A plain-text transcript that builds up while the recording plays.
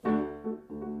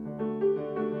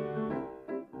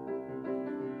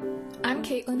I'm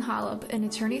Caitlin Holub, an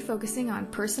attorney focusing on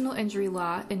personal injury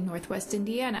law in Northwest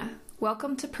Indiana.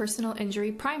 Welcome to Personal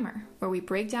Injury Primer, where we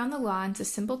break down the law into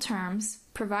simple terms,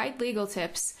 provide legal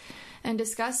tips, and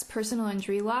discuss personal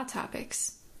injury law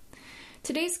topics.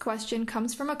 Today's question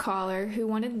comes from a caller who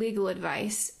wanted legal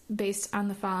advice based on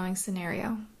the following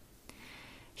scenario.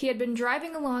 He had been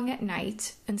driving along at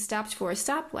night and stopped for a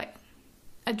stoplight.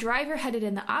 A driver headed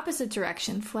in the opposite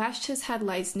direction flashed his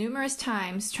headlights numerous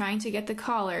times trying to get the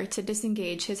caller to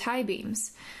disengage his high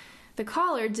beams. The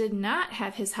caller did not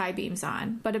have his high beams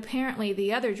on, but apparently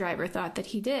the other driver thought that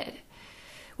he did.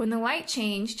 When the light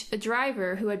changed, the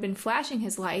driver who had been flashing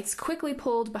his lights quickly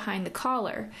pulled behind the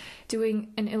caller,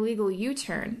 doing an illegal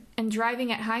U-turn, and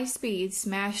driving at high speed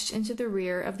smashed into the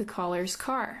rear of the caller's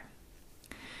car.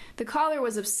 The caller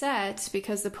was upset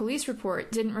because the police report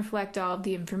didn't reflect all of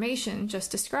the information just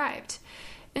described.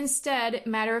 Instead, it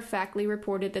matter-of-factly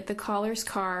reported that the caller's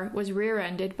car was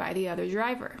rear-ended by the other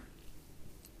driver.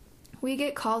 We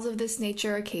get calls of this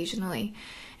nature occasionally,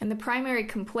 and the primary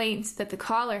complaint that the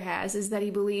caller has is that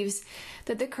he believes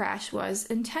that the crash was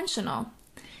intentional.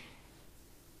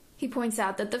 He points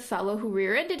out that the fellow who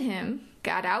rear-ended him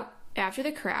got out after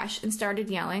the crash and started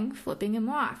yelling, flipping him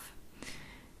off.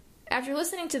 After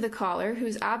listening to the caller,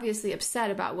 who's obviously upset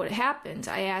about what happened,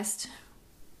 I asked,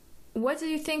 "What do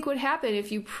you think would happen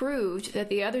if you proved that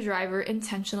the other driver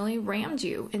intentionally rammed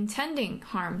you, intending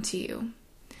harm to you?"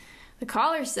 The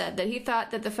caller said that he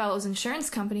thought that the fellow's insurance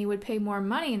company would pay more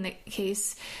money in the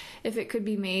case if it could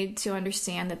be made to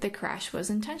understand that the crash was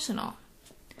intentional.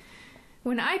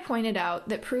 When I pointed out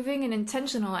that proving an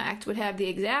intentional act would have the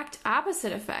exact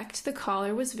opposite effect, the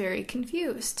caller was very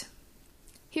confused.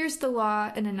 Here's the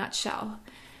law in a nutshell.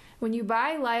 When you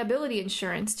buy liability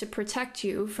insurance to protect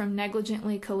you from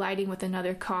negligently colliding with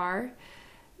another car,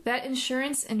 that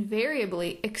insurance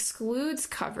invariably excludes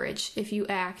coverage if you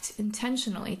act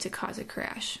intentionally to cause a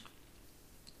crash.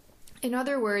 In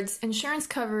other words, insurance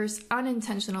covers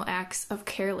unintentional acts of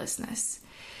carelessness.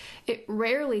 It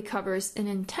rarely covers an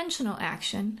intentional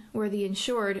action where the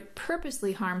insured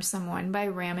purposely harms someone by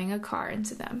ramming a car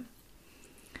into them.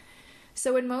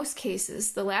 So in most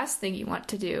cases, the last thing you want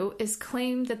to do is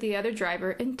claim that the other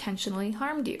driver intentionally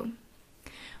harmed you.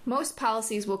 Most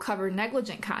policies will cover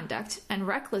negligent conduct and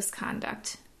reckless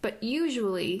conduct, but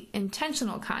usually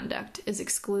intentional conduct is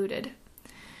excluded.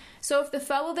 So if the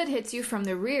fellow that hits you from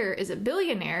the rear is a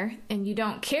billionaire and you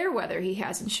don't care whether he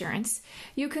has insurance,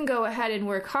 you can go ahead and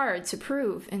work hard to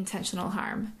prove intentional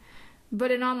harm. But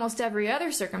in almost every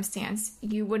other circumstance,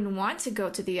 you wouldn't want to go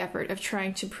to the effort of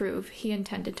trying to prove he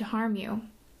intended to harm you.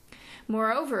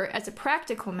 Moreover, as a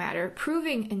practical matter,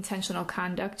 proving intentional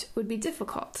conduct would be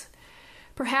difficult.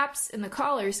 Perhaps in the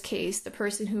caller's case, the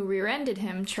person who rear-ended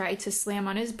him tried to slam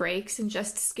on his brakes and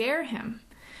just scare him.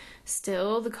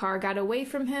 Still, the car got away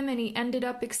from him and he ended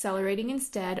up accelerating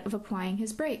instead of applying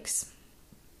his brakes.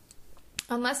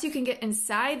 Unless you can get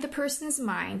inside the person's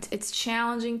mind, it's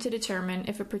challenging to determine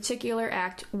if a particular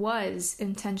act was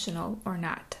intentional or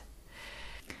not.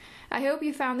 I hope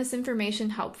you found this information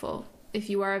helpful. If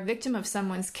you are a victim of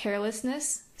someone's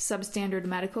carelessness, substandard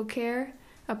medical care,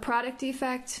 a product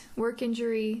defect, work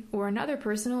injury, or another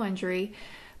personal injury,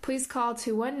 please call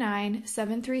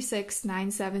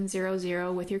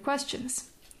 219-736-9700 with your questions.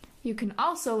 You can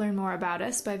also learn more about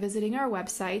us by visiting our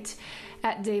website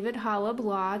at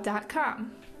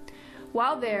davidholublaw.com.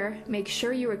 While there, make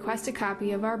sure you request a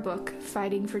copy of our book,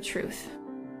 Fighting for Truth.